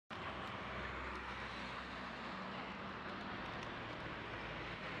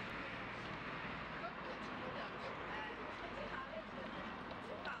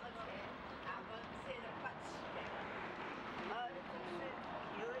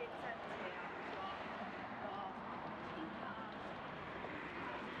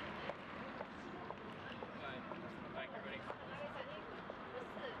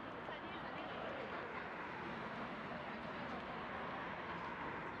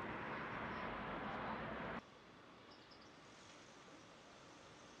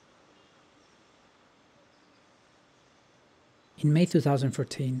In May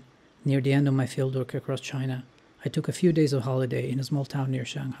 2014, near the end of my fieldwork across China, I took a few days of holiday in a small town near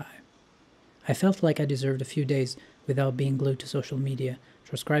Shanghai. I felt like I deserved a few days without being glued to social media,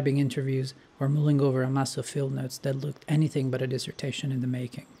 transcribing interviews, or mulling over a mass of field notes that looked anything but a dissertation in the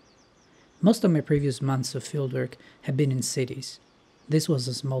making. Most of my previous months of fieldwork had been in cities. This was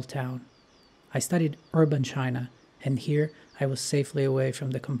a small town. I studied urban China, and here I was safely away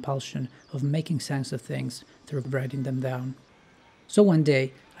from the compulsion of making sense of things through writing them down. So one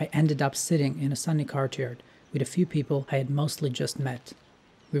day, I ended up sitting in a sunny courtyard with a few people I had mostly just met.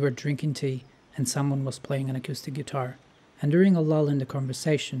 We were drinking tea, and someone was playing an acoustic guitar. And during a lull in the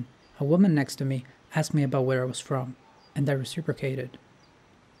conversation, a woman next to me asked me about where I was from, and I reciprocated.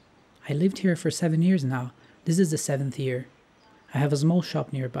 I lived here for 7 years now. This is the 7th year. I have a small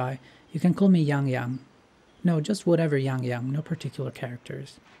shop nearby. You can call me Yangyang. No, just whatever Yangyang, no particular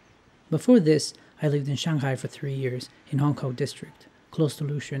characters. Before this, I lived in Shanghai for 3 years, in Hong Kong district, close to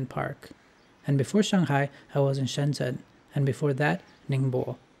Lucian Park. And before Shanghai, I was in Shenzhen, and before that,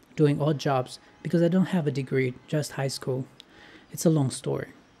 Ningbo, doing odd jobs because I don't have a degree, just high school. It's a long story.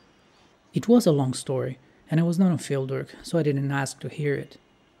 It was a long story, and I was not on fieldwork, so I didn't ask to hear it.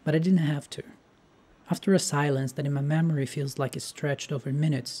 But I didn't have to. After a silence that in my memory feels like it stretched over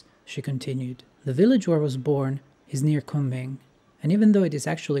minutes, she continued. The village where I was born is near Kunming, and even though it is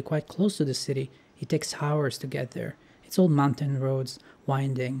actually quite close to the city, it takes hours to get there. It's all mountain roads,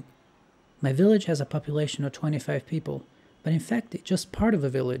 winding. My village has a population of 25 people, but in fact it's just part of a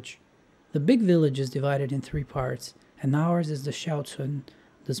village. The big village is divided in 3 parts, and ours is the Xiaocun,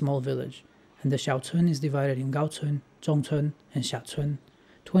 the small village, and the Xiaocun is divided in Gaocun, Zhongcun, and Xiacun,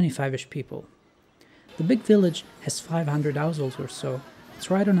 25-ish people. The big village has 500 households or so. It's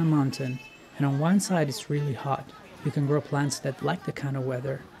right on a mountain, and on one side it's really hot. You can grow plants that like the kind of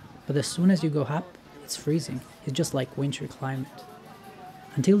weather, but as soon as you go up, it's freezing. It's just like winter climate.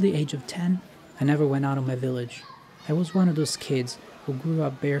 Until the age of 10, I never went out of my village. I was one of those kids who grew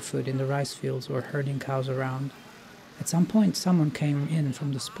up barefoot in the rice fields or herding cows around. At some point, someone came in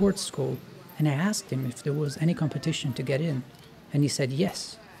from the sports school, and I asked him if there was any competition to get in, and he said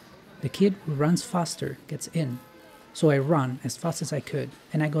yes. The kid who runs faster gets in. So I ran as fast as I could,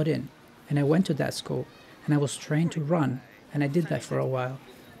 and I got in, and I went to that school, and I was trained to run, and I did that for a while,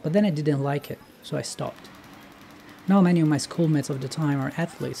 but then I didn't like it, so I stopped. Now many of my schoolmates of the time are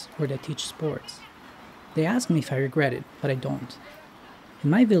athletes or they teach sports. They ask me if I regret it, but I don't. In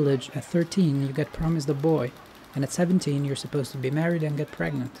my village, at 13 you get promised a boy, and at 17 you're supposed to be married and get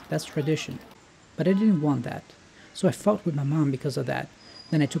pregnant. That's tradition. But I didn't want that, so I fought with my mom because of that.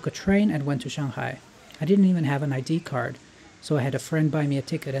 Then I took a train and went to Shanghai. I didn't even have an ID card, so I had a friend buy me a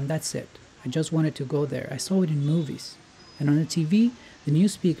ticket and that's it. I just wanted to go there. I saw it in movies. And on the TV, the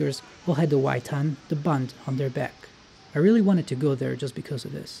news speakers all had the waitan, the bund, on their back. I really wanted to go there just because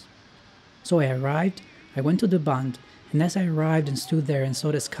of this. So I arrived, I went to the bund, and as I arrived and stood there and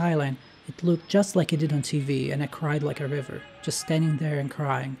saw the skyline, it looked just like it did on TV, and I cried like a river, just standing there and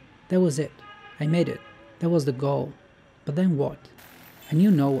crying. That was it. I made it. That was the goal. But then what? I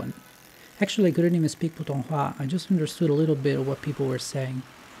knew no one. Actually, I couldn't even speak Putonghua. I just understood a little bit of what people were saying.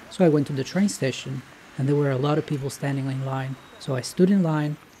 So I went to the train station, and there were a lot of people standing in line. So I stood in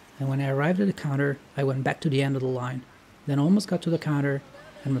line, and when I arrived at the counter, I went back to the end of the line. Then almost got to the counter,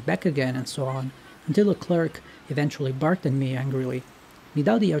 and went back again, and so on, until the clerk eventually barked at me angrily. 你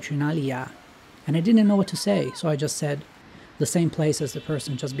到底要去哪里呀? And I didn't know what to say, so I just said, the same place as the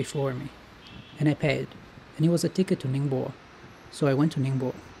person just before me. And I paid, and it was a ticket to Ningbo. So I went to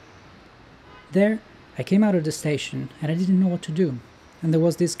Ningbo. There, I came out of the station, and I didn't know what to do. And there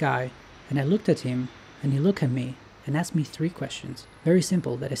was this guy, and I looked at him, and he looked at me, and asked me 3 questions, very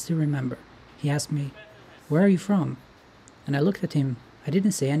simple, that I still remember. He asked me, where are you from? And I looked at him. I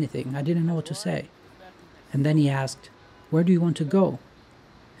didn't say anything. I didn't know what to say. And then he asked, where do you want to go?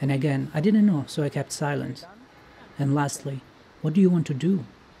 And again, I didn't know, so I kept silent. And lastly, what do you want to do?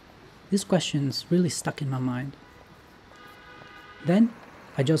 These questions really stuck in my mind. Then,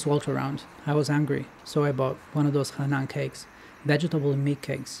 I just walked around. I was hungry, so I bought one of those Henan cakes, vegetable and meat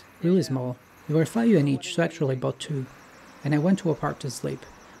cakes, really small. They were 5 yuan each, so actually I bought 2. And I went to a park to sleep.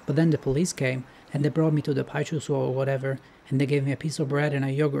 But then the police came, and they brought me to the Paichusuo or whatever, and they gave me a piece of bread and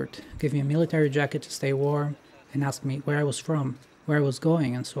a yogurt, gave me a military jacket to stay warm, and asked me where I was from, where I was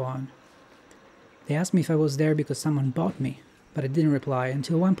going, and so on. They asked me if I was there because someone bought me, but I didn't reply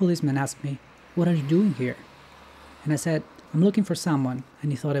until one policeman asked me, what are you doing here? And I said, I'm looking for someone,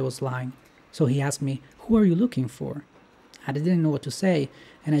 and he thought I was lying. So he asked me, who are you looking for? I didn't know what to say,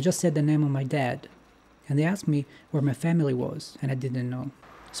 and I just said the name of my dad. And they asked me where my family was, and I didn't know.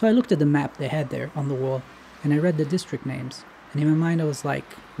 So I looked at the map they had there on the wall, and I read the district names, And in my mind I was like,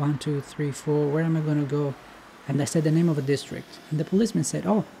 1, 2, 3, 4, where am I gonna go? And I said the name of a district. And the policeman said,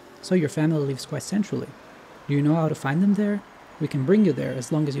 oh, so your family lives quite centrally. Do you know how to find them there? We can bring you there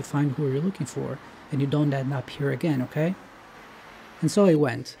as long as you find who you're looking for and you don't end up here again, okay? And so I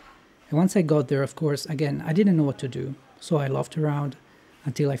went. And once I got there, of course, again, I didn't know what to do. So I loafed around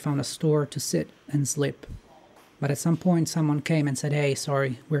until I found a store to sit and sleep. But at some point, someone came and said, hey,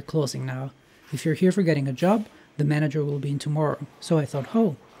 sorry, we're closing now. If you're here for getting a job, the manager will be in tomorrow. So I thought,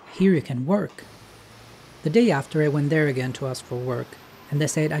 oh, here you can work. The day after, I went there again to ask for work. And they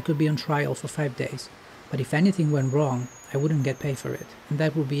said I could be on trial for 5 days. But if anything went wrong, I wouldn't get paid for it. And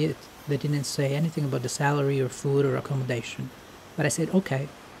that would be it. They didn't say anything about the salary or food or accommodation. But I said, okay.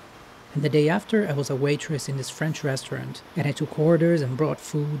 And the day after, I was a waitress in this French restaurant, and I took orders and brought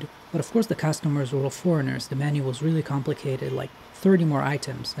food. But of course the customers were all foreigners. The menu was really complicated, like 30 more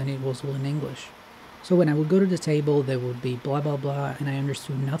items, and it was all in English. So when I would go to the table, there would be blah blah blah, and I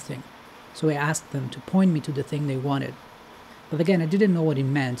understood nothing. So I asked them to point me to the thing they wanted. But again, I didn't know what it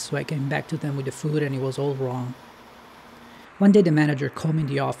meant, so I came back to them with the food and it was all wrong. One day the manager called me in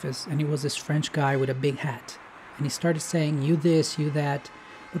the office, and he was this French guy with a big hat. And he started saying, you this, you that.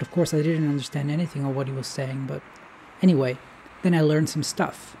 But of course I didn't understand anything of what he was saying. But anyway, then I learned some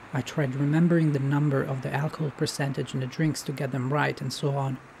stuff. I tried remembering the number of the alcohol percentage in the drinks to get them right and so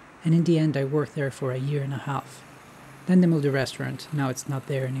on. And in the end I worked there for 1.5 years. Then they moved the restaurant. Now it's not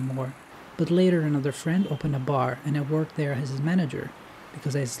there anymore. But later another friend opened a bar and I worked there as his manager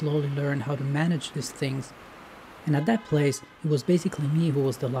because I slowly learned how to manage these things. And at that place it was basically me who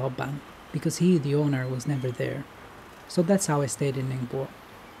was the Laoban because he, the owner, was never there. So that's how I stayed in Ningbo.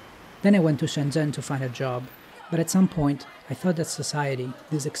 Then I went to Shenzhen to find a job. But at some point I thought that society,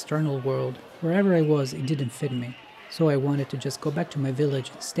 this external world, wherever I was, it didn't fit me. So I wanted to just go back to my village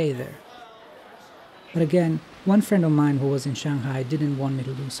and stay there. But again, one friend of mine who was in Shanghai didn't want me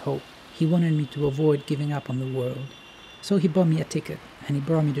to lose hope. He wanted me to avoid giving up on the world. So he bought me a ticket and he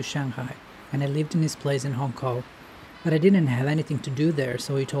brought me to Shanghai, and I lived in his place in Hong Kong. But I didn't have anything to do there,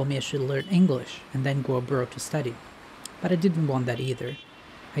 so he told me I should learn English and then go abroad to study. But I didn't want that either.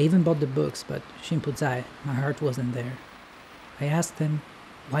 I even bought the books, but Shinpuzai, my heart wasn't there. I asked him,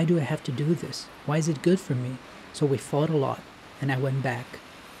 why do I have to do this? Why is it good for me? So we fought a lot, and I went back.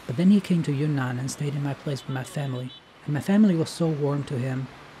 But then he came to Yunnan and stayed in my place with my family. And my family was so warm to him,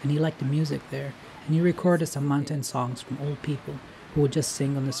 and he liked the music there. And he recorded some mountain songs from old people who would just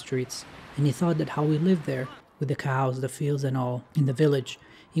sing on the streets. And he thought that how we lived there, with the cows, the fields and all, in the village,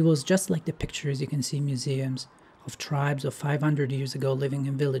 it was just like the pictures you can see in museums of tribes of 500 years ago living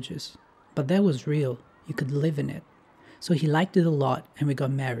in villages. But that was real. You could live in it. So he liked it a lot, and we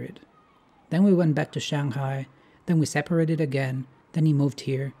got married. Then we went back to Shanghai, then we separated again, then he moved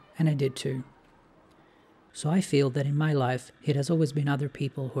here, and I did too. So I feel that in my life, it has always been other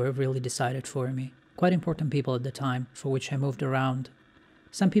people who have really decided for me. Quite important people at the time, for which I moved around.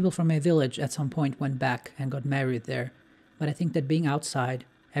 Some people from my village at some point went back and got married there, but I think that being outside,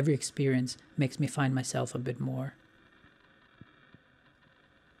 every experience makes me find myself a bit more.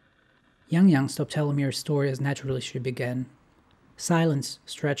 Yangyang stopped telling me her story as naturally she began. Silence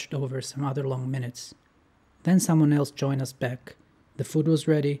stretched over some other long minutes. Then someone else joined us back. The food was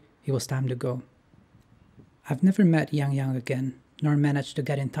ready, it was time to go. I've never met Yangyang again, nor managed to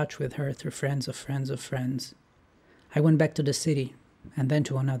get in touch with her through friends of friends of friends. I went back to the city, and then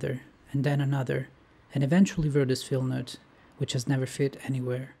to another, and then another, and eventually wrote this field note, which has never fit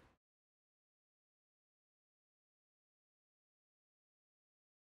anywhere.